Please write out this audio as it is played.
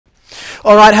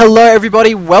Alright, hello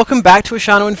everybody, welcome back to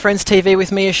IshandFriendsTV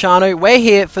with me, Ishanu. We're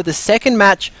here for the second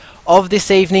match of this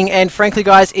evening, and frankly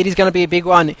guys, it is going to be a big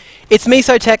one. It's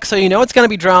Misotech, so you know it's going to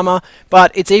be drama,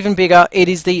 but it's even bigger. It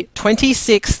is the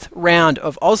 26th round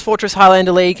of OzFortress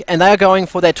Highlander League, and they are going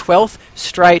for their 12th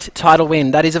straight title win.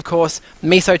 That is, of course,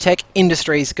 Misotech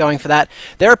Industries going for that.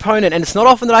 Their opponent, and it's not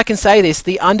often that I can say this,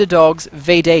 the underdogs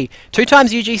VD. 2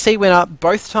 times UGC winner,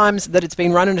 both times that it's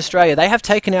been run in Australia. They have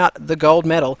taken out the gold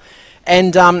medal.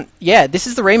 And yeah, this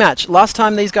is the rematch. Last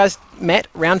time these guys met,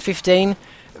 round 15,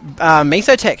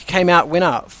 Misotech came out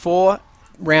winner 4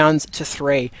 rounds to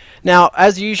 3. Now,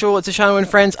 as usual, it's Ishanu and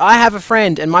Friends. I have a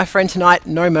friend, and my friend tonight,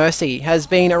 No Mercy, has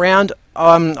been around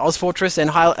OzFortress and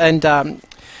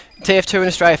TF2 in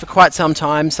Australia for quite some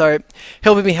time, so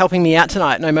he'll be helping me out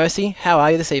tonight. No Mercy, how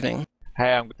are you this evening?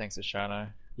 Hey, I'm good, thanks Ishanu.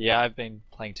 Yeah, I've been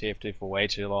playing TF2 for way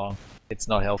too long. It's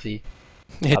not healthy.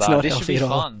 It's not this healthy should at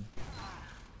be all. fun.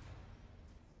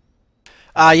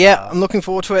 Yeah, I'm looking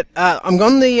forward to it. I'm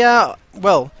on the,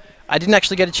 well, I didn't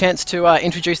actually get a chance to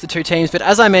introduce the two teams, but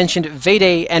as I mentioned,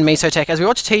 VD and Misotech, as we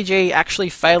watch TG actually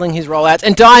failing his rollouts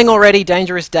and dying already,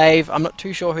 Dangerous Dave, I'm not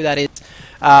too sure who that is,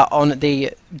 on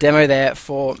the demo there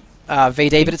for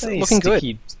VD, but it's looking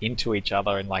good. Into each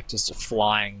other and like just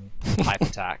flying pipe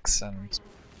attacks and...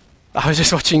 I was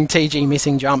just watching TG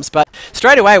missing jumps, but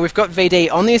straight away we've got VD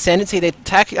on the ascendancy.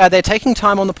 They're taking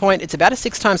time on the point. It's about a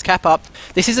 6 times cap up.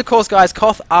 This is, of course, guys,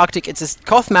 Koth Arctic. It's a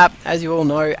Koth map, as you all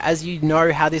know, as you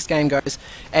know how this game goes.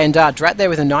 And Drat there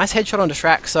with a nice headshot onto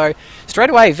Shrek. So straight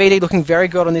away, VD looking very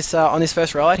good on this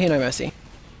first rollout here, No Mercy.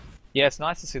 Yeah, it's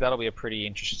nice to see. That'll be a pretty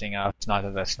interesting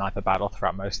sniper versus sniper battle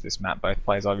throughout most of this map. Both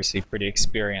players obviously pretty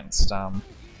experienced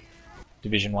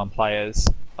Division 1 players.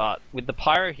 But with the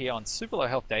Pyro here on super low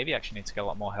health, Davey actually needs to get a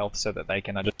lot more health so that they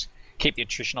can just keep the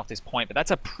attrition off this point. But that's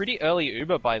a pretty early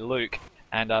Uber by Luke,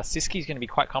 and Siski's going to be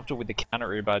quite comfortable with the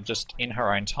counter Uber just in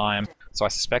her own time. So I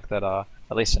suspect that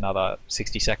at least another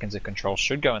 60 seconds of control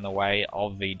should go in the way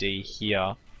of VD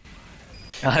here.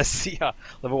 I see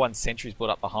level 1 sentries built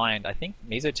up behind. I think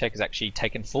Misotech has actually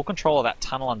taken full control of that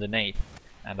tunnel underneath,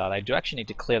 and they do actually need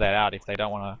to clear that out if they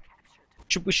don't want to...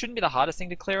 Which shouldn't be the hardest thing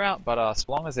to clear out, but as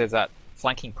long as there's that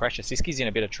flanking pressure, Siski's in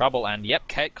a bit of trouble, and yep,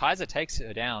 Kaiser takes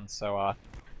her down, so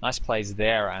nice plays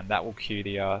there, and that will cue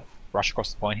the rush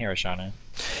across the point here, Ishanu.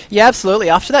 Yeah, absolutely.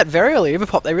 After that very early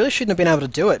overpop, they really shouldn't have been able to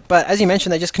do it, but as you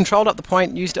mentioned, they just controlled up the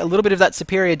point, used a little bit of that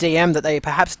superior DM that they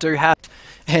perhaps do have,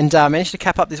 and managed to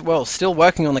cap up this, well, still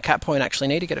working on the cap point, actually.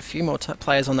 Need to get a few more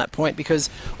players on that point, because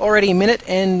already a minute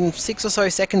and 6 or so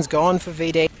seconds gone for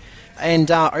VD,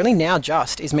 and only now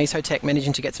just is Misotech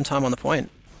managing to get some time on the point.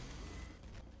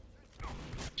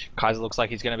 Kaiser looks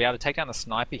like he's going to be able to take down the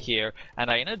sniper here,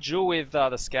 and in a duel with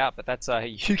the scout, but that's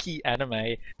Yuki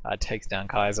Anime takes down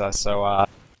Kaiser, so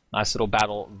nice little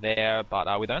battle there,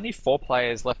 but with only 4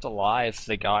 players left alive,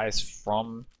 the guys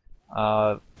from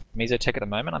Misotech at the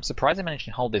moment, I'm surprised they managed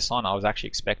to hold this on. I was actually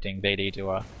expecting VD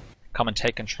to come and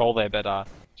take control there, but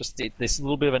just this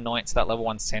little bit of annoyance, that level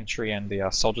 1 sentry and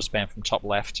the soldier spam from top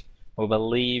left, I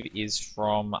believe is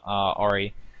from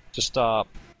Ori, just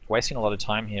wasting a lot of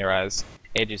time here as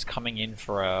Edge is coming in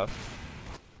for a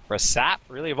sap.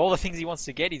 Really, of all the things he wants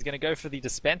to get, he's going to go for the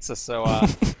dispenser. So,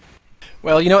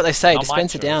 well, you know what they say: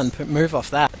 dispenser down, move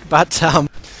off that. But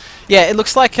yeah, it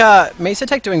looks like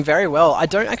Misotech doing very well. I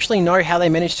don't actually know how they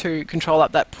managed to control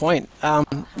up that point.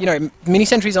 You know, mini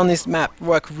sentries on this map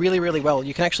work really, really well.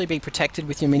 You can actually be protected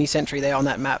with your mini sentry there on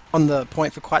that map on the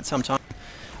point for quite some time.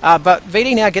 But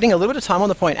VD now getting a little bit of time on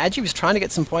the point. Agi was trying to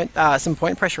get some point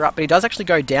pressure up, but he does actually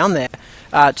go down there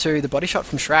to the body shot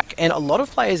from Shrek. And a lot of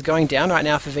players going down right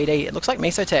now for VD. It looks like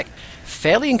Misotech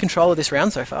fairly in control of this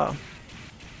round so far.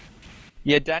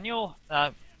 Yeah, Daniel,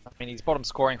 I mean, he's bottom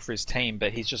scoring for his team,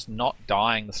 but he's just not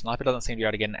dying. The sniper doesn't seem to be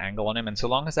able to get an angle on him, and so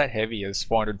long as that heavy is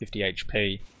 450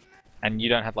 HP, and you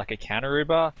don't have like a counter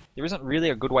Uber, there isn't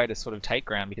really a good way to sort of take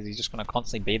ground, because he's just going to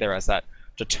constantly be there as that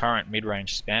deterrent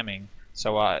mid-range spamming.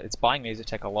 So it's buying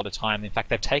Misotech a lot of time. In fact,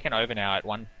 they've taken over now at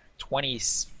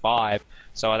 125.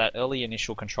 So that early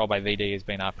initial control by VD has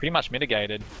been pretty much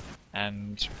mitigated.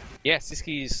 And yeah,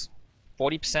 Siski's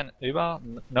 40% Uber,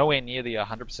 nowhere near the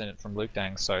 100% from Luke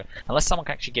Dang. So unless someone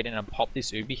can actually get in and pop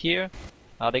this Uber here,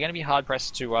 they're going to be hard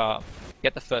pressed to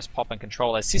get the first pop and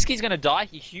control. As Siski's going to die,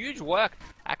 huge work.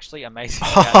 Actually, amazing.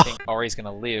 I think Ori's going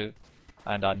to live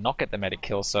and not get the medic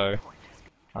kill. So.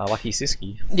 Lucky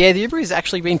Siski. Yeah, the Uber has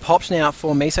actually been popped now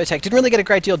for Misotech. Didn't really get a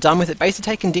great deal done with it. Base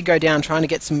Taken did go down trying to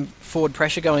get some forward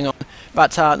pressure going on.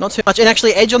 but not too much. And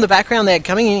actually, Edge on the background there,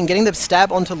 coming in and getting the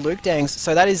stab onto Luke Dangs.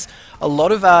 So that is a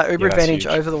lot of Uber advantage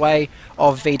over the way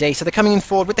of VD. So they're coming in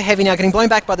forward with the heavy now, getting blown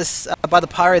back by the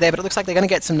Pyro there, but it looks like they're going to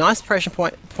get some nice pressure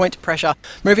point pressure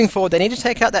moving forward. They need to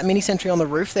take out that mini sentry on the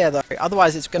roof there, though.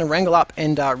 Otherwise, it's going to wrangle up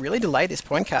and really delay this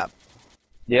point cap.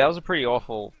 Yeah, that was a pretty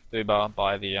awful Uber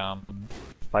by the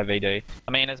by VD.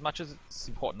 I mean, as much as it's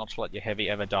important not to let your heavy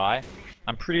ever die,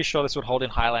 I'm pretty sure this would hold in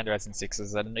Highlander as in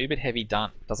sixes, that an Uber heavy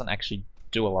doesn't actually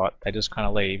do a lot. They just kind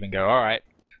of leave and go, alright,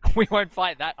 we won't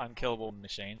fight that unkillable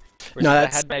machine. Whereas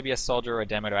if they had maybe a soldier or a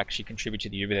demo to actually contribute to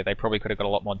the Uber there, they probably could have got a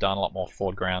lot more done, a lot more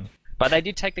forward ground. But they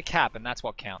did take the cap, and that's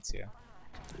what counts here.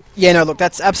 Yeah, no, look,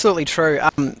 that's absolutely true.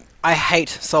 I hate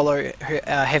solo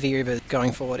heavy Uber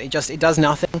going forward. It does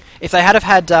nothing. If they had have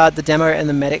had the demo and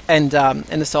the medic and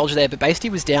the soldier there, but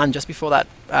Basty was down just before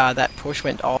that push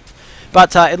went off.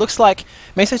 But it looks like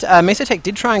Misotech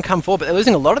did try and come forward, but they're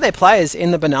losing a lot of their players in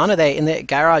the banana there in the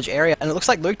garage area. And it looks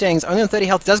like Luke Dang's only on 30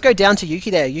 health. It does go down to Yuki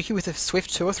there. Yuki with a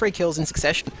swift 2 or 3 kills in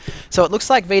succession. So it looks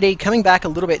like VD coming back a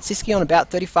little bit. Siski on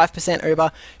about 35%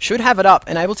 Uber. Should have it up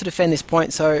and able to defend this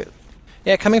point. So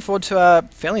yeah, coming forward to a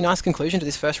fairly nice conclusion to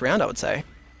this first round, I would say.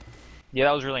 Yeah,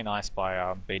 that was really nice by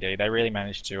BD. They really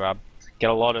managed to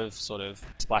get a lot of sort of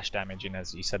splash damage in,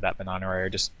 as you said, that banana area.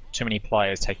 Just too many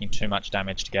players taking too much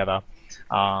damage together.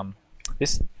 I'm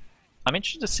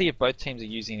interested to see if both teams are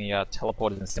using the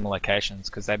teleporters in similar locations,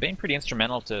 because they've been pretty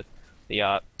instrumental to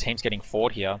the teams getting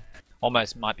forward here.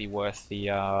 Almost might be worth the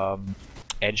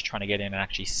Edge trying to get in and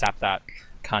actually sap that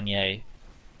Kanye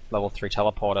level 3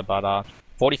 teleporter, but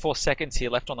 44 seconds here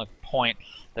left on the point.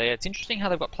 It's interesting how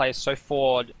they've got players so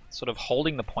forward, sort of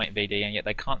holding the point VD, and yet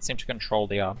they can't seem to control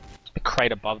the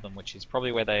crate above them, which is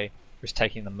probably where they was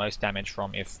taking the most damage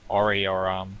from if Ori or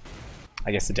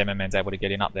I guess the Demo Man's able to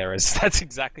get in up there, as that's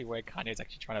exactly where Kanye's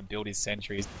actually trying to build his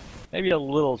sentries. Maybe a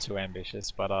little too ambitious,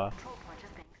 but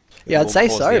yeah, I'd say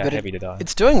so, but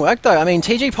it's doing work though. I mean,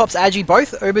 TG pops Agi,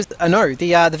 both Ubers, no,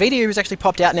 the VD Ubers actually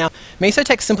popped out now.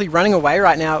 Misotech's simply running away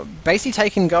right now.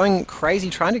 Basically going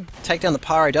crazy, trying to take down the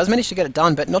Pyro. Does manage to get it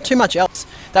done, but not too much else.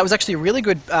 That was actually a really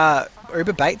good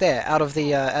Uber bait there out of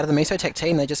the Misotech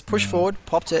team. They just pushed forward,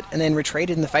 popped it, and then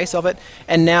retreated in the face of it.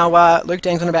 And now Luke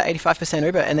Dang's on about 85%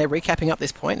 Uber, and they're recapping up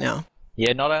this point now.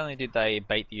 Yeah, not only did they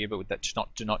bait the Uber with that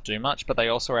do not do much, but they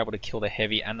also were able to kill the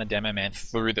Heavy and the Demo Man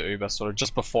through the Uber, sort of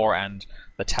just before, and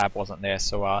the tab wasn't there.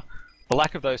 So the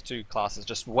lack of those two classes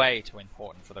just way too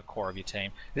important for the core of your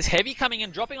team. This Heavy coming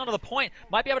in, dropping onto the point,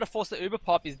 might be able to force the Uber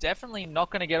pop. Is definitely not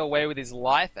going to get away with his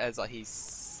life, as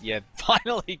he's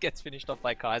finally gets finished off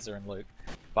by Kaiser and Luke.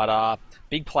 But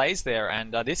big plays there,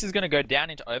 and this is going to go down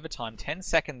into overtime. 10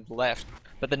 seconds left,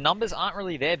 but the numbers aren't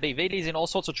really there. BVD's in all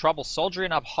sorts of trouble.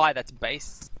 Soldiering up high, that's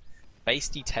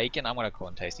Basty taken. I'm going to call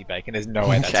him Tasty Bacon. There's no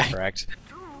way that's correct.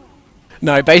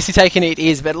 No, Basty taken it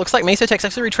is, but it looks like Misotech's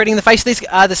actually retreating in the face of this.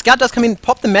 The scout does come in,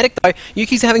 pop the medic though.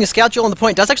 Yuki's having a scout duel on the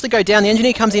point, does actually go down. The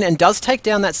engineer comes in and does take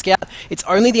down that scout. It's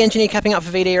only the engineer capping up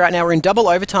for VD right now. We're in double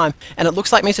overtime, and it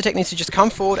looks like Misotech needs to just come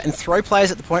forward and throw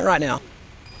players at the point right now.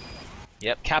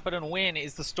 Yep, cap it and win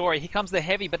is the story. Here comes the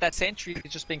Heavy, but that sentry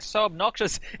is just being so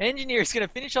obnoxious. Engineer is going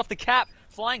to finish off the cap.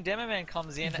 Flying Demo Man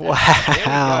comes in. Wow. And there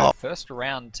we go. First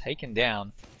round taken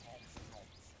down.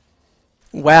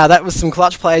 Wow, that was some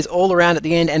clutch plays all around at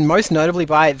the end, and most notably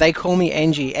by They Call Me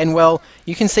Engie. And well,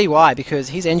 you can see why, because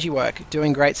his Engie work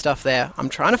doing great stuff there. I'm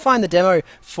trying to find the demo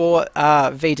for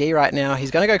VD right now.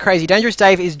 He's going to go crazy. Dangerous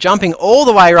Dave is jumping all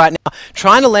the way right now,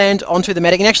 trying to land onto the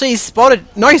medic, and actually he's spotted.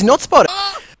 No, he's not spotted.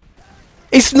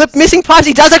 He's missing pipes.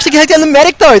 He does actually take down the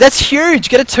medic though. That's huge.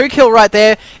 Get a 2 kill right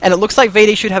there, and it looks like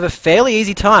VD should have a fairly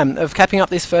easy time of capping up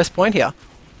this first point here.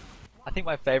 I think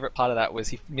my favourite part of that was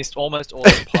he missed almost all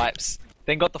the pipes,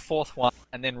 then got the 4th one,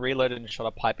 and then reloaded and shot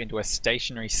a pipe into a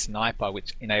stationary sniper,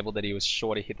 which enabled that he was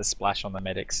sure to hit the splash on the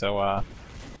medic. So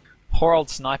poor old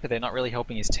sniper there, not really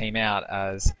helping his team out,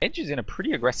 as Edge is in a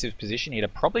pretty aggressive position here to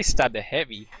probably stab the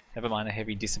Heavy. Never mind, the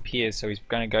Heavy disappears, so he's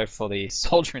going to go for the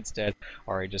soldier instead,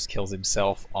 or he just kills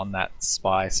himself on that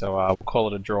spy. So we'll call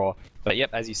it a draw. But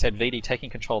yep, as you said, VD taking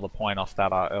control of the point off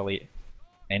that early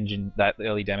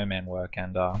Demo Man work,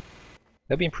 and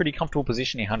they'll be in pretty comfortable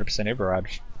position here, 100% Uber.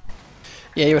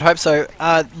 Yeah, you would hope so.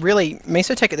 Really,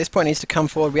 Misotech at this point needs to come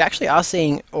forward. We actually are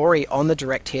seeing Ori on the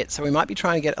direct hit, so we might be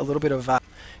trying to get a little bit of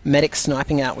medic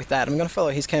sniping out with that. I'm going to follow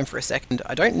his cam for a second.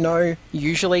 I don't know,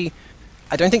 usually,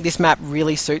 I don't think this map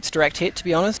really suits direct hit, to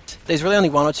be honest. There's really only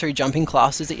 1 or 2 jumping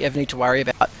classes that you ever need to worry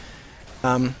about.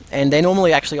 And they're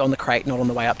normally actually on the crate, not on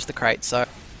the way up to the crate, so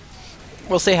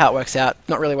we'll see how it works out.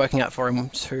 Not really working out for him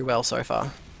too well so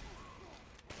far.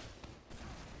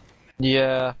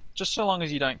 Yeah, just so long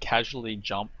as you don't casually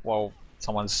jump while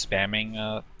someone's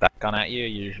spamming that gun at you,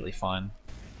 you're usually fine.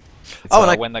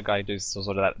 It's, when the guy does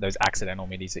sort of those accidental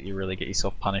middies that you really get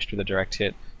yourself punished with a direct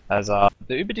hit. As the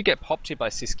Uber did get popped here by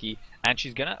Siski, and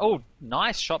she's gonna... Oh,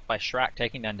 nice shot by Shrek,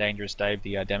 taking down Dangerous Dave,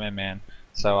 the demo man.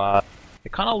 So they're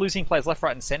kind of losing players left,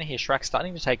 right, and center here. Shrek's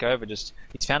starting to take over. He's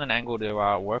found an angle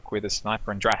to work with a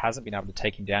sniper, and Drat hasn't been able to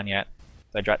take him down yet.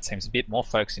 So Drat seems a bit more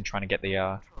focused in trying to get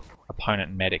the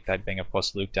opponent medic, that being, of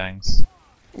course, Luke Dangs.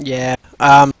 Yeah.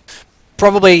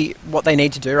 Probably what they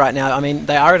need to do right now. I mean,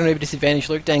 they are at an uber disadvantage.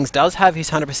 Luke Dangs does have his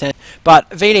 100%, but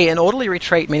VD an orderly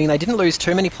retreat, meaning they didn't lose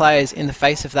too many players in the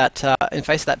face of that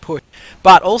push.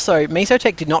 But also,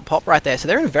 Misotech did not pop right there, so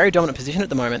they're in a very dominant position at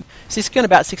the moment. Siski on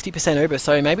about 60% uber,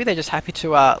 so maybe they're just happy to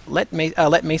let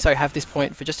Miso have this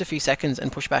point for just a few seconds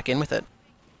and push back in with it.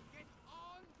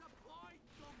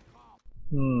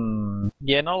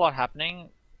 Yeah, not a lot happening.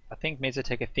 I think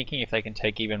Misotech are thinking if they can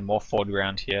take even more forward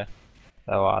ground here.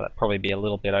 So that'd probably be a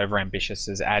little bit over-ambitious,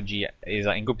 as Agi is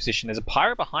in good position. There's a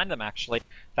Pyro behind them, actually.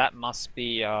 That must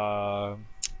be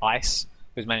Ice,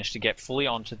 who's managed to get fully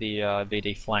onto the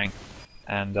VD flank.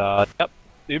 And, yep,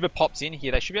 Uber pops in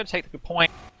here. They should be able to take the good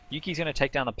point. Yuki's going to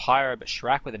take down the Pyro, but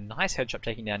Shrek with a nice headshot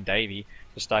taking down Davey.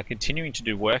 Just continuing to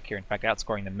do work here, in fact,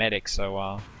 outscoring the medic.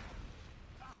 So,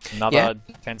 another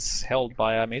defense held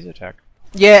by Misotech.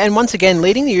 Yeah, and once again,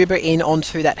 leading the Uber in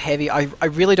onto that heavy, I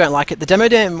really don't like it. The demo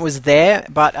dam was there,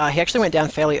 but he actually went down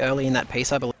fairly early in that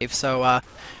piece, I believe. So, not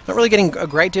really getting a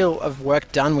great deal of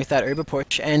work done with that Uber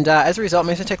push. And as a result,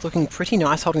 Misotech looking pretty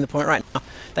nice holding the point right now.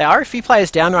 They are a few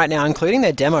players down right now, including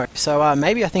their demo. So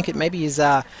maybe I think it maybe is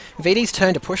VD's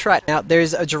turn to push right now.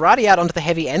 There's a Girardi out onto the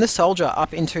heavy and the Soldier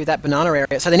up into that banana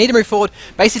area. So they need to move forward.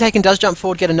 Basically Taken does jump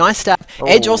forward, get a nice stab. Oh.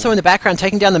 Edge also in the background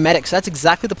taking down the medic. So that's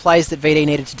exactly the plays that VD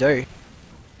needed to do.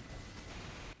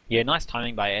 Yeah, nice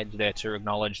timing by Edge there to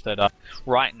acknowledge that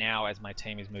right now, as my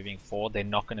team is moving forward, they're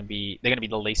going to be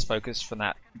the least focused from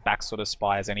that back sort of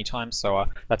spies anytime. So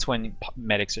that's when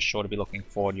medics are sure to be looking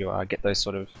forward. You get those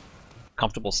sort of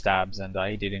comfortable stabs, and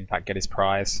he did in fact get his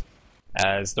prize.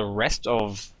 As the rest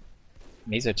of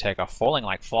Misotech are falling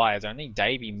like flies, only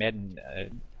Davey, Med,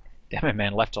 and Demo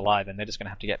Man left alive, and they're just going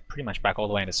to have to get pretty much back all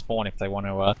the way into spawn if they want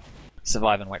to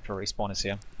survive and wait for respawners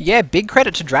here. Yeah, big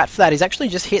credit to Drat for that. He's actually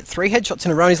just hit 3 headshots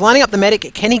in a row. He's lining up the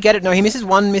medic. Can he get it? No, he misses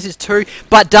 1, misses 2,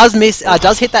 but does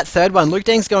hit that third one. Luke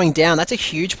Dang's going down. That's a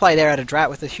huge play there out of Drat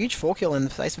with a huge 4 kill in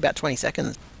the space of about 20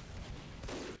 seconds.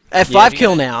 5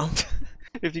 kill now.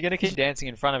 If you're going to keep dancing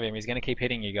in front of him, he's going to keep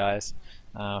hitting you guys.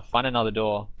 Find another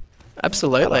door.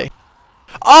 Absolutely.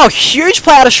 Oh, huge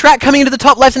play out of Shrek coming into the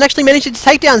top left and actually managing to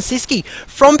take down Siski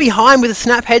from behind with a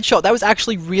snap headshot. That was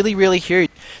actually really, really huge.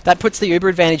 That puts the Uber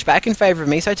advantage back in favour of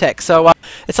Misotech. So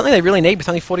it's something they really need with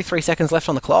only 43 seconds left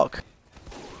on the clock.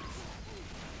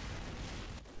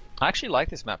 I actually like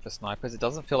this map for snipers. It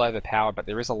doesn't feel overpowered, but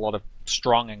there is a lot of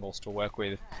strong angles to work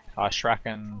with. Shrek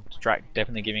and Drak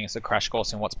definitely giving us a crash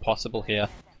course in what's possible here.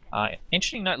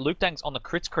 Interesting note, Luke Dang's on the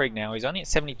crits Krieg now. He's only at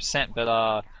 70%, but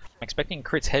I'm expecting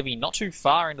crits heavy not too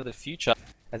far into the future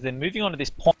as they're moving on to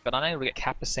this point, but unable to get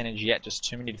cap percentage yet. Just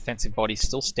too many defensive bodies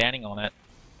still standing on it.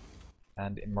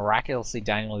 And miraculously,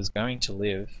 Daniel is going to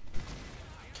live.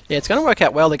 Yeah, it's going to work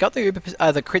out well. They got the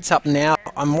crits up now.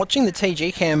 I'm watching the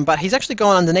TG cam, but he's actually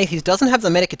going underneath. He doesn't have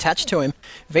the medic attached to him.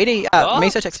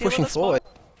 Misotech's pushing forward.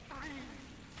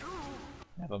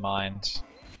 Never mind.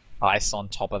 Ice on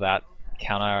top of that.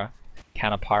 Counter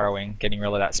pyroing, getting rid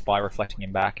of that spy, reflecting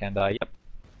him back, and yep.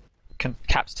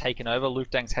 Cap's taken over. Luke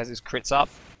Dangs has his crits up.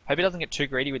 Hope he doesn't get too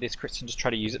greedy with his crits and just try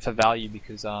to use it for value,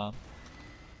 because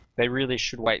they really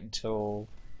should wait until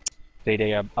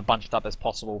VD are bunched up as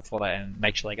possible for that and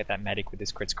make sure they get that medic with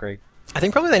this crits Krieg. I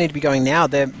think probably they need to be going now.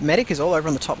 Their medic is all over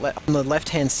on the top on the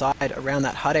left-hand side around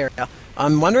that HUD area.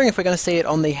 I'm wondering if we're going to see it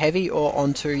on the heavy or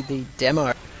onto the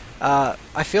demo.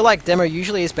 I feel like demo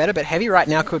usually is better, but heavy right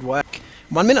now could work.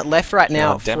 1 minute left right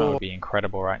now. Demo would be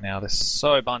incredible right now. They're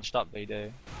so bunched up,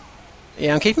 VD.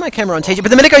 Yeah, I'm keeping my camera on TG, but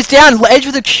the medic goes down. Edge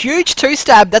with a huge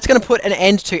 2-stab. That's going to put an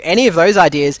end to any of those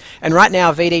ideas. And right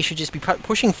now, VD should just be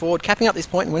pushing forward, capping up this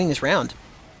point and winning this round.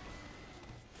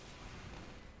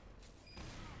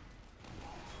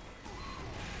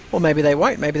 Or maybe they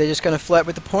won't. Maybe they're just going to flirt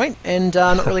with the point and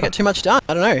not really get too much done.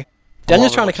 I don't know.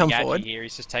 Daniel's trying to come forward. Here.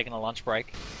 He's just taking a lunch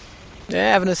break.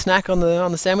 Yeah, having a snack on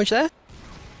the sandwich there.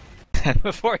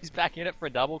 Before he's back in it for a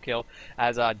double kill,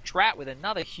 as Drat with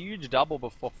another huge double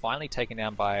before finally taken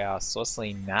down by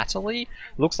Saucily Natalie.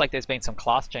 Looks like there's been some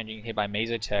class changing here by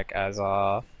Misotech as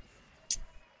no,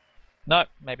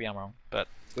 maybe I'm wrong, but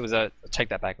it was take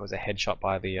that back. It was a headshot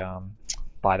by the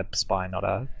spy, not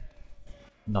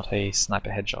a sniper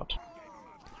headshot.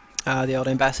 The old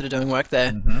ambassador doing work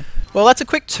there. Well, that's a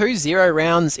quick 2-0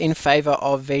 rounds in favour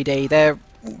of VD. They're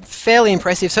fairly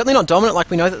impressive. Certainly not dominant like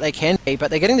we know that they can be, but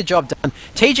they're getting the job done.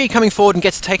 TG coming forward and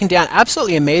gets taken down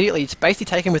absolutely immediately. It's basically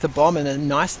taken with a bomb and a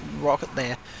nice rocket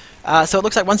there. So it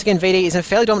looks like once again VD is in a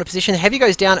fairly dominant position. Heavy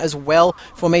goes down as well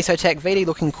for Misotech. VD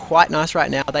looking quite nice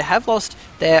right now. They have lost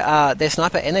their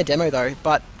sniper and their demo though,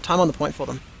 but time on the point for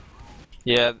them.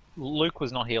 Yeah, Luke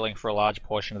was not healing for a large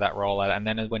portion of that rollout, and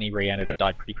then when he re-entered, it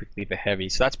died pretty quickly for Heavy.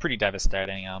 So that's pretty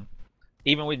devastating.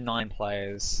 Even with 9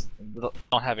 players,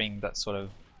 not having that sort of,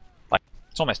 like,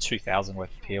 it's almost 2,000 worth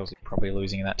of heals you're probably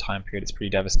losing in that time period. It's pretty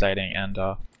devastating, and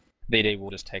VD will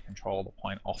just take control of the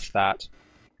point off that.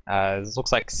 As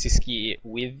looks like Siski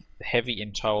with Heavy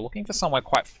in tow, looking for somewhere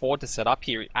quite forward to set up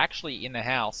here, actually in the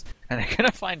house, and they're going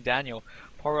to find Daniel.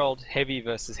 Poor old Heavy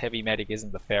versus Heavy Medic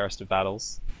isn't the fairest of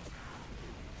battles.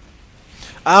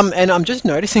 And I'm just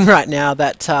noticing right now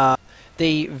that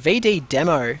the VD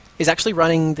demo is actually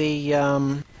running the...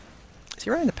 is he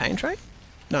running the pain tray?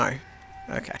 No.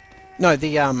 Okay. No,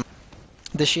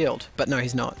 the shield. But no,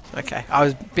 he's not. Okay. I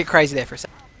was a bit crazy there for a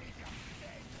second.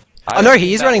 Oh no,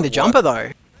 he is running the jumper though.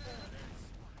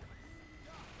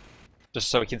 Just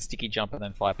so he can sticky jump and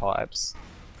then fly pipes.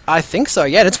 I think so,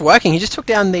 yeah, and it's working. He just took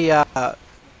down the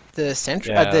sniper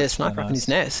really up in his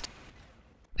nest.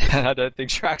 And I don't think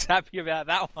Shrek's happy about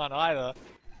that one either.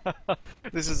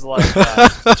 This is like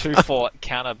 2-4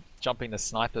 counter jumping the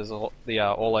snipers all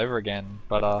over again.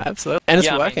 But absolutely, and it's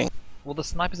working. I mean, well, the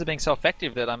snipers are being so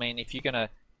effective that, I mean, if you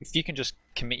can just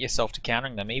commit yourself to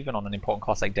countering them, even on an important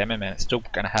class like Demo Man, it's still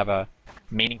going to have a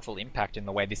meaningful impact in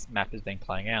the way this map is being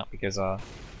playing out, because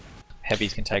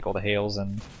heavies can take all the heals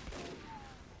and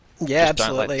just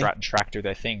absolutely. Don't let Drat and Shrak do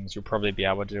their things. You'll probably be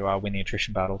able to win the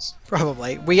attrition battles.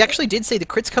 Probably. We actually did see the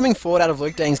crits coming forward out of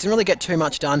Luke Danes. Didn't really get too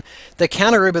much done. The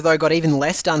counter Uber, though, got even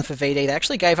less done for VD. They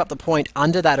actually gave up the point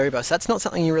under that Uber, so that's not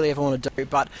something you really ever want to do.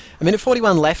 But a minute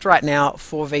 41 left right now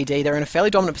for VD. They're in a fairly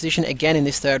dominant position again in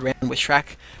this third round, with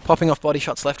Shrak popping off body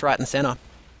shots left, right, and centre.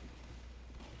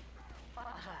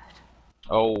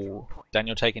 Oh,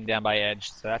 Daniel taken down by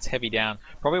Edge, so that's heavy down.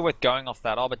 Probably worth going off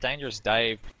that. Oh, but Dangerous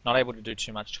Dave, not able to do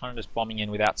too much, kind of just bombing in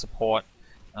without support.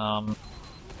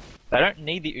 They don't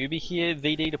need the Uber here,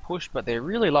 VD, to push, but they're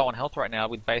really low on health right now,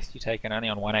 with Basty taken only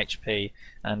on 1 HP,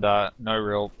 and no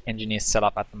real engineer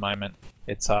setup at the moment.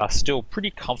 It's still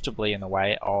pretty comfortably in the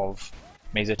way of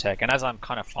Misotech, and as I'm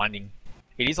kind of finding,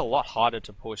 it is a lot harder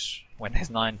to push when there's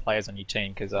 9 players on your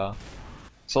team, because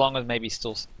so long as maybe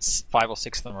still 5 or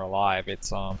 6 of them are alive,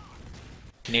 it's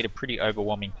you need a pretty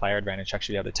overwhelming player advantage to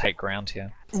actually be able to take ground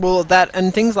here. Well, that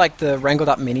and things like the wrangled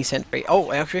up mini sentry.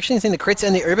 Oh, I've actually seen the crits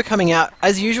and the Uber coming out.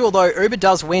 As usual, though, Uber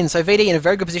does win, so VD in a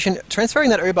very good position. Transferring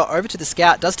that Uber over to the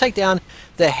scout does take down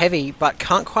the heavy, but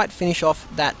can't quite finish off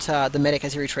that the medic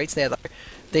as he retreats there, though.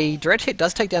 The direct hit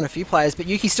does take down a few players, but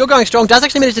Yuki's still going strong. Does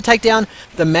actually manage to take down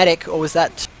the medic, or was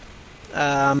that...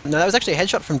 no, that was actually a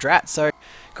headshot from Drat, so...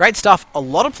 Great stuff. A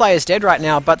lot of players dead right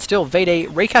now, but still, VD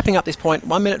recapping up this point.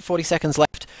 1 minute 40 seconds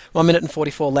left. 1 minute and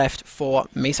 44 left for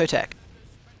Misotech.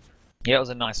 Yeah, it was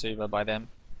a nice Uber by them.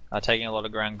 Taking a lot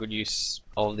of ground, good use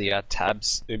of the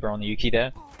tabs Uber on the Yuki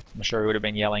there. I'm sure he would have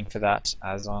been yelling for that,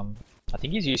 as I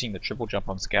think he's using the triple jump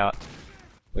on Scout,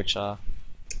 which, God,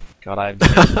 I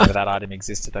didn't even know that item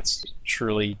existed. That's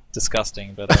truly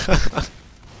disgusting, but...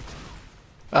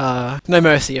 no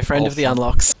mercy, a friend of the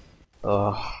unlocks.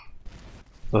 Ugh.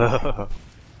 No,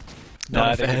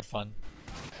 they're good fun.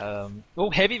 Oh,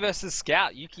 Heavy versus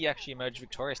Scout. Yuki actually emerged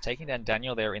victorious, taking down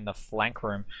Daniel there in the flank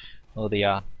room, or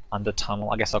the under tunnel.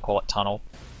 I guess I'll call it tunnel.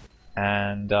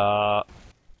 And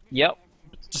yep,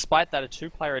 despite that, a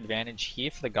 2-player advantage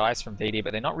here for the guys from VD,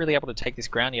 but they're not really able to take this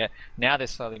ground yet. Now they're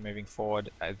slowly moving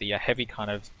forward. The Heavy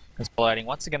kind of consolidating.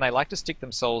 Once again, they like to stick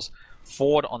themselves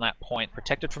forward on that point,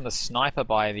 protected from the sniper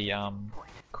by the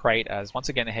crate, as once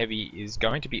again the Heavy is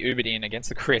going to be Ubered in against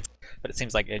the crits, but it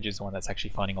seems like Edge is the one that's actually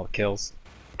finding all the kills.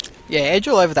 Yeah, Edge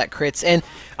all over that crits, and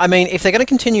I mean, if they're going to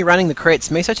continue running the crits,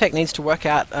 Misotech needs to work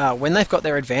out when they've got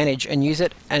their advantage and use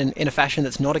it in a fashion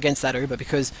that's not against that Uber,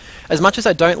 because as much as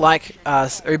I don't like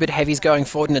Ubered Heavies going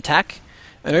forward in attack,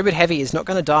 an Ubered Heavy is not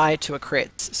going to die to a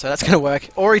crit, so that's going to work.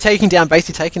 Ori taking down,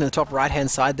 basically taking the top right-hand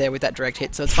side there with that direct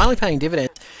hit, so it's finally paying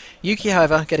dividends. Yuki,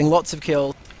 however, getting lots of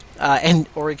kills, and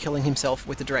Ori killing himself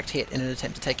with a direct hit in an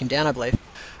attempt to take him down, I believe.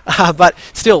 But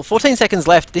still, 14 seconds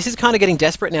left. This is kind of getting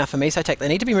desperate now for Misotech. They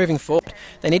need to be moving forward.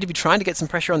 They need to be trying to get some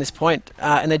pressure on this point,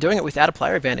 and they're doing it without a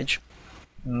player advantage.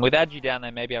 With Adu down,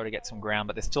 they may be able to get some ground,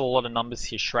 but there's still a lot of numbers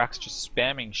here. Shrak's just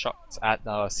spamming shots at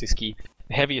Siski.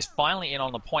 The Heavy is finally in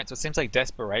on the point, so it seems like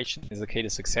desperation is the key to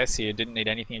success here. Didn't need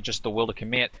anything, just the will to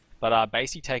commit. But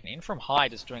Basey taken in from high,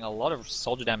 just doing a lot of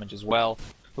soldier damage as well.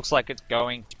 Looks like it's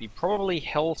going to be probably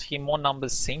held here. More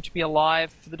numbers seem to be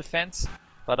alive for the defense,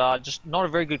 but just not a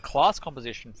very good class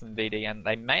composition from VD, and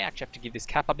they may actually have to give this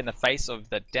cap up in the face of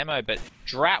the demo, but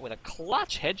Drat with a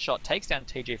clutch headshot takes down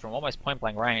TG from almost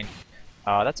point-blank range.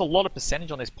 That's a lot of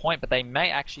percentage on this point, but they may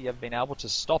actually have been able to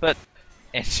stop it.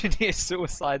 Engineer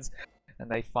suicides,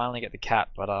 and they finally get the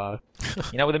cap. But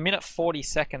you know, with 1:40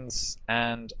 seconds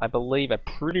and I believe a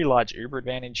pretty large Uber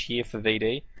advantage here for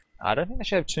VD, I don't think they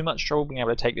should have too much trouble being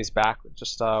able to take this back.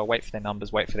 Just wait for their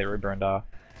numbers, wait for their Uber, and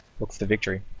look for the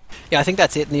victory. Yeah, I think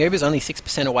that's it. And the Uber's only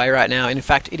 6% away right now. And in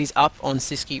fact, it is up on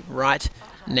Siski right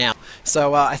now.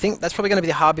 So I think that's probably going to be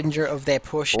the harbinger of their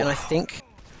push. And I think...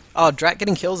 Oh, Drat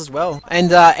getting kills as well.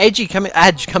 And Edge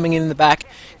coming in the back,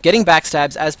 getting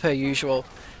backstabs as per usual.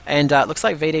 And looks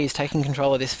like VD is taking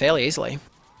control of this fairly easily.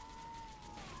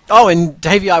 Oh, and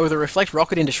Davey with a reflect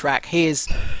rocket into Shrek. He is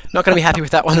not going to be happy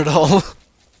with that one at all.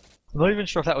 I'm not even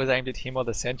sure if that was aimed at him or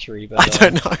the Sentry, but... I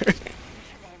don't know.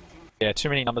 Yeah, too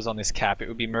many numbers on this cap. It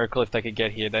would be a miracle if they could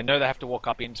get here. They know they have to walk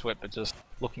up into it, but just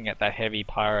looking at that heavy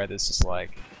pyro, there's just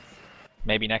like...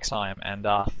 Maybe next time. And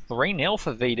 3-0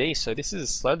 for VD, so this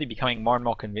is slowly becoming more and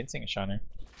more convincing, Ishanu.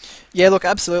 Yeah, look,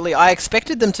 absolutely. I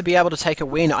expected them to be able to take a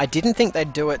win. I didn't think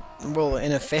they'd do it, well,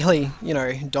 in a fairly, you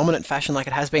know, dominant fashion like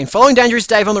it has been. Following Dangerous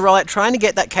Dave on the rollout, trying to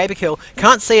get that caper kill.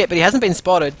 Can't see it, but he hasn't been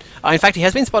spotted. In fact, he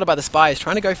has been spotted by the spies,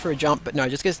 trying to go for a jump, but no,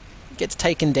 just gets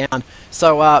taken down.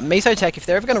 So, Misotech, if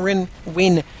they're ever going to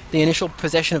win the initial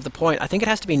possession of the point, I think it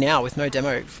has to be now with no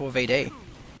demo for VD.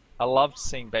 I loved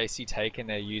seeing Basie taken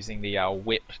there using the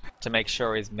whip to make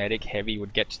sure his medic heavy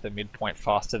would get to the midpoint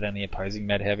faster than the opposing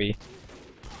med heavy.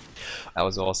 That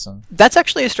was awesome. That's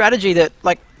actually a strategy that,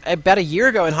 like, about a year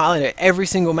ago in Highlander, every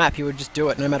single map he would just do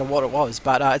it no matter what it was,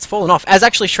 but it's fallen off. As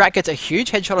actually Shrek gets a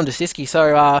huge headshot onto Siski,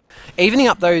 so evening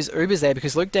up those Ubers there,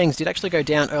 because Luke Dangs did actually go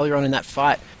down earlier on in that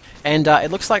fight, and it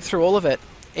looks like through all of it,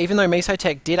 even though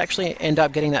Misotech did actually end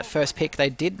up getting that first pick, they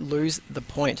did lose the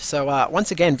point. So once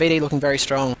again, VD looking very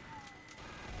strong.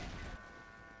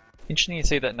 Interesting to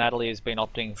see that Natalie has been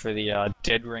opting for the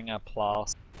Dead Ringer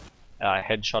plus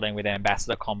headshotting with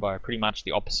Ambassador combo, pretty much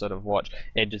the opposite of what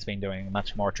Edge has been doing,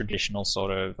 much more traditional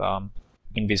sort of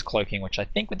invis cloaking, which I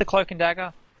think with the cloak and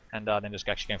dagger, and then just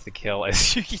actually going for the kill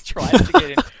as Yuki tries to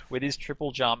get in with his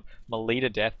triple jump, Melita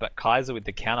death, but Kaiser with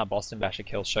the counter Boston Basher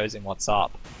kill shows him what's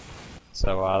up.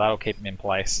 So that'll keep him in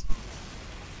place.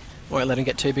 Won't let him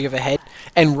get too big of a head.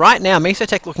 And right now,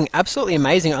 Misotech looking absolutely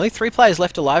amazing. Only 3 players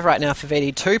left alive right now for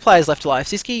VD. 2 players left alive.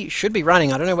 Siski should be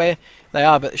running. I don't know where they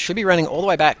are, but should be running all the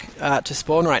way back to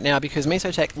spawn right now because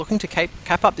Misotech looking to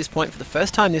cap up this point for the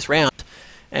first time this round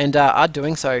and are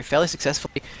doing so fairly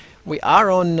successfully. We are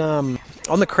on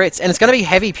the crits, and it's going to be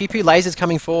heavy pew-pew lasers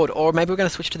coming forward, or maybe we're going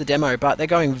to switch to the demo, but they're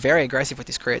going very aggressive with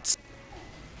these crits.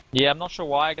 Yeah, I'm not sure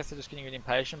why. I guess they're just getting a bit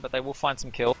impatient, but they will find some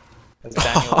kills. As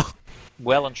Daniel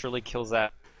well and truly kills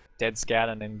that dead scout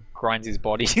and then grinds his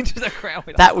body into the ground.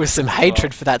 With that was some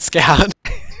hatred for that scout.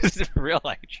 It's real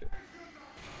hatred.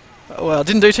 Well,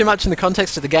 didn't do too much in the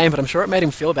context of the game, but I'm sure it made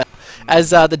him feel better. As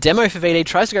the demo for VD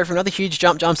tries to go for another huge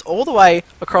jumps all the way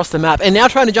across the map, and now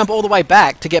trying to jump all the way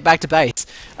back to get back to base.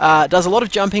 Does a lot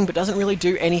of jumping, but doesn't really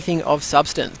do anything of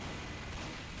substance.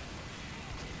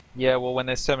 Yeah, well, when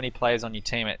there's so many players on your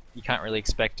team, you can't really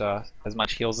expect as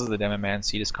much heals as the demo man,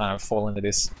 so you just kind of fall into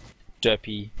this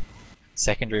derpy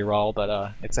secondary role.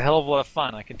 But it's a hell of a lot of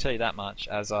fun, I can tell you that much,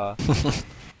 as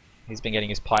he's been getting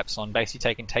his pipes on.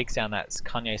 Basically takes down that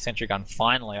Kanye sentry gun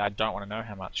finally. I don't want to know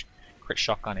how much crit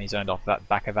shotgun he's earned off that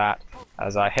back of that.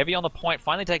 As heavy on the point,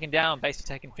 finally taken down,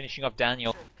 basically finishing off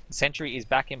Daniel. The sentry is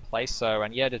back in place, so,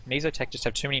 and yeah, did Misotech just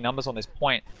have too many numbers on this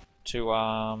point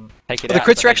to take it out.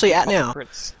 The crits are actually out now.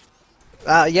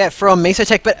 Yeah, from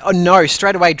Misotech, but oh no,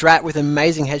 straight away Drat with an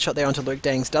amazing headshot there onto Luke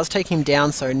Dangs. Does take him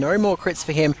down, so no more crits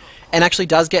for him, and actually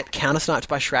does get counter-sniped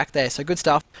by Shrek there, so good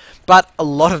stuff. But a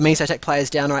lot of Misotech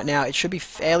players down right now. It should be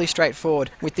fairly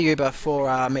straightforward with the Uber for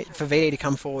VD to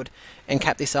come forward and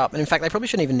cap this up. And in fact, they probably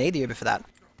shouldn't even need the Uber for that.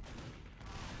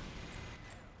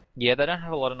 Yeah, they don't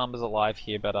have a lot of numbers alive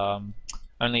here, but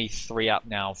only 3 up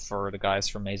now for the guys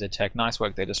from Misotech. Nice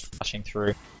work, they're just flashing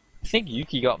through. I think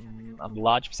Yuki got a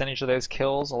large percentage of those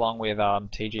kills, along with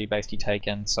TG basically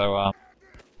taken. So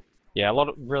yeah, a lot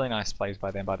of really nice plays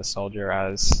by them, by the soldier,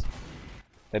 as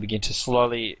they begin to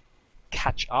slowly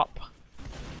catch up.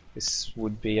 This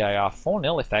would be a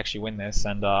 4-0 if they actually win this,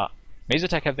 and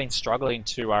Misotech have been struggling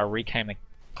to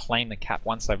claim the cap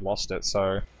once they've lost it.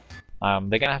 So they're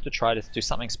going to have to try to do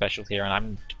something special here, and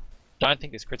I don't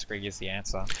think this crit screen is the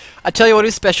answer. I tell you what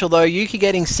is special though, Yuki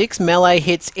getting 6 melee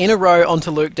hits in a row onto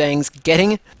Luke Dangs,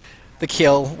 getting the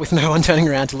kill with no one turning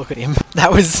around to look at him.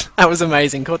 That was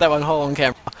amazing. Caught that one whole on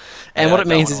camera. And Yeah, what it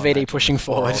that means one is on VD camera. pushing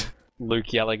forward.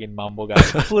 Luke yelling in mumble, guys.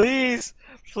 Please,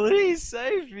 please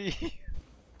save me.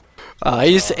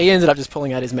 He ended up just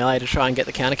pulling out his melee to try and get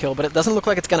the counter kill, but it doesn't look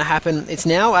like it's going to happen. It's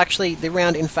now actually the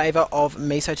round in favour of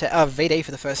VD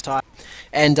for the first time.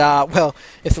 And, well,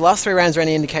 if the last 3 rounds are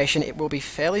any indication, it will be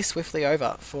fairly swiftly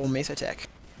over for Misotech.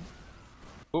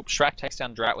 Oops, Shrek takes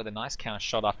down Drat with a nice counter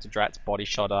shot after Drat's body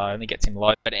shot only gets him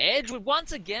low. But Edge,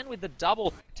 once again with the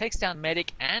double, takes down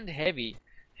Medic and Heavy.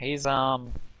 He's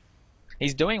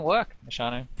doing work,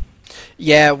 Mishano.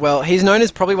 Yeah, well, he's known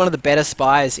as probably one of the better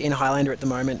spies in Highlander at the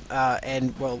moment,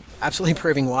 and, well, absolutely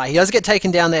proving why. He does get taken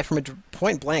down there from a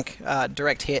point-blank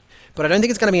direct hit, but I don't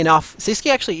think it's going to be enough. Siski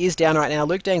actually is down right now.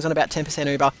 Luke Dang's on about 10%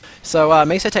 Uber, so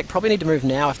Misotech probably need to move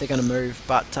now if they're going to move,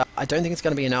 but I don't think it's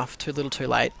going to be enough. Too little, too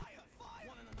late.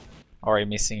 Already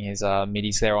missing his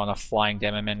middies there on a flying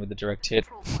demo man with the direct hit.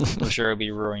 I'm sure he'll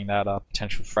be ruining that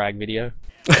potential frag video.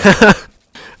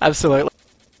 Absolutely.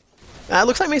 It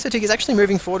looks like Misotech is actually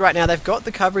moving forward right now. They've got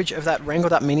the coverage of that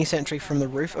wrangled up mini sentry from the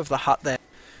roof of the hut there.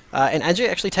 And Ajay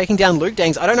actually taking down Luke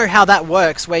Dangs. I don't know how that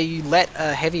works, where you let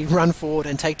a heavy run forward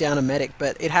and take down a medic,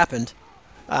 but it happened.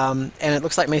 And it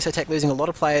looks like Misotech losing a lot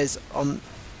of players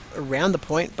around the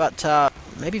point, but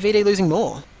maybe VD losing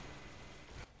more.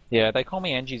 Yeah, they call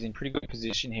me Engie's in pretty good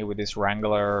position here with this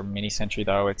Wrangler mini sentry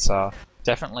though. It's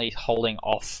definitely holding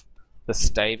off the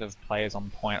stave of players on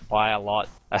point by a lot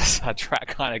as Drat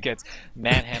kind of gets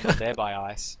manhandled there by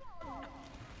Ice.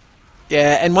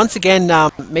 Yeah, and once again,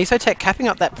 Misotech capping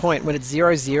up that point when it's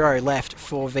 0-0 left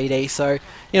for VD. So,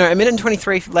 you know, 1 minute and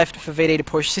 23 left for VD to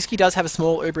push. Siski does have a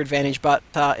small Uber advantage, but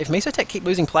if Misotech keep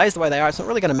losing players the way they are, it's not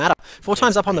really going to matter. 4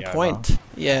 times up on the point.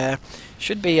 Yeah,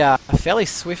 should be fairly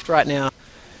swift right now.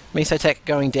 Misotech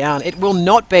going down. It will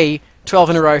not be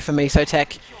 12 in a row for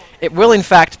Misotech. It will, in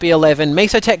fact, be 11.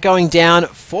 Misotech going down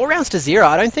 4 rounds to 0.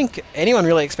 I don't think anyone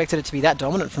really expected it to be that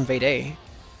dominant from VD.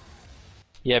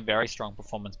 Yeah, very strong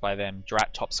performance by them.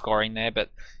 Drat top scoring there, but,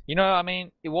 you know, I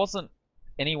mean, it wasn't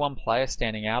any one player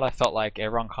standing out. I felt like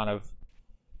everyone kind of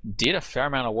did a fair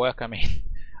amount of work. I mean,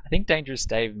 I think Dangerous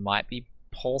Dave might be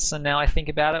Paulson now I think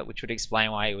about it, which would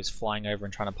explain why he was flying over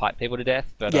and trying to pipe people to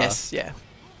death. But yes, yeah.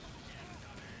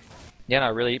 Yeah,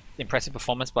 no, really impressive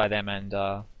performance by them, and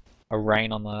a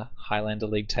reign on the Highlander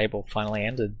League table finally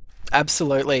ended.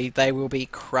 Absolutely, they will be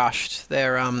crushed.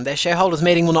 Their shareholders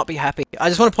meeting will not be happy. I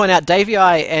just want to point out, Davey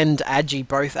I and Adji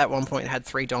both at one point had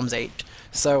 3 DOMs each.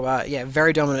 So yeah,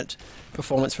 very dominant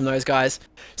performance from those guys.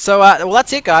 So well,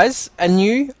 that's it, guys. A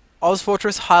new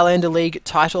OzFortress Highlander League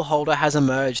title holder has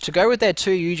emerged to go with their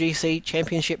 2 UGC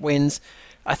championship wins.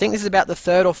 I think this is about the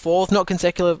 3rd or 4th, not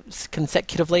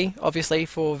consecutively, obviously,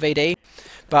 for VD.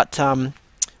 But,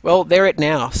 well, they're it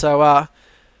now. So, I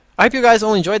hope you guys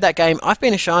all enjoyed that game. I've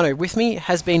been Ishano. With me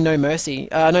has been No Mercy.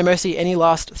 No Mercy, any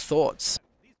last thoughts?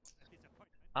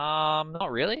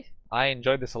 Not really. I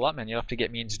enjoyed this a lot, man. You'll have to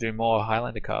get me in to do more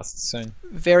Highlander casts soon.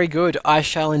 Very good. I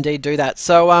shall indeed do that.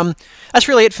 So, that's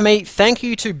really it for me. Thank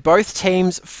you to both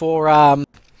teams for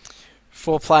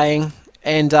playing.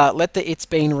 And let the It's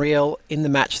Been Real in the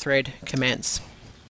match thread commence.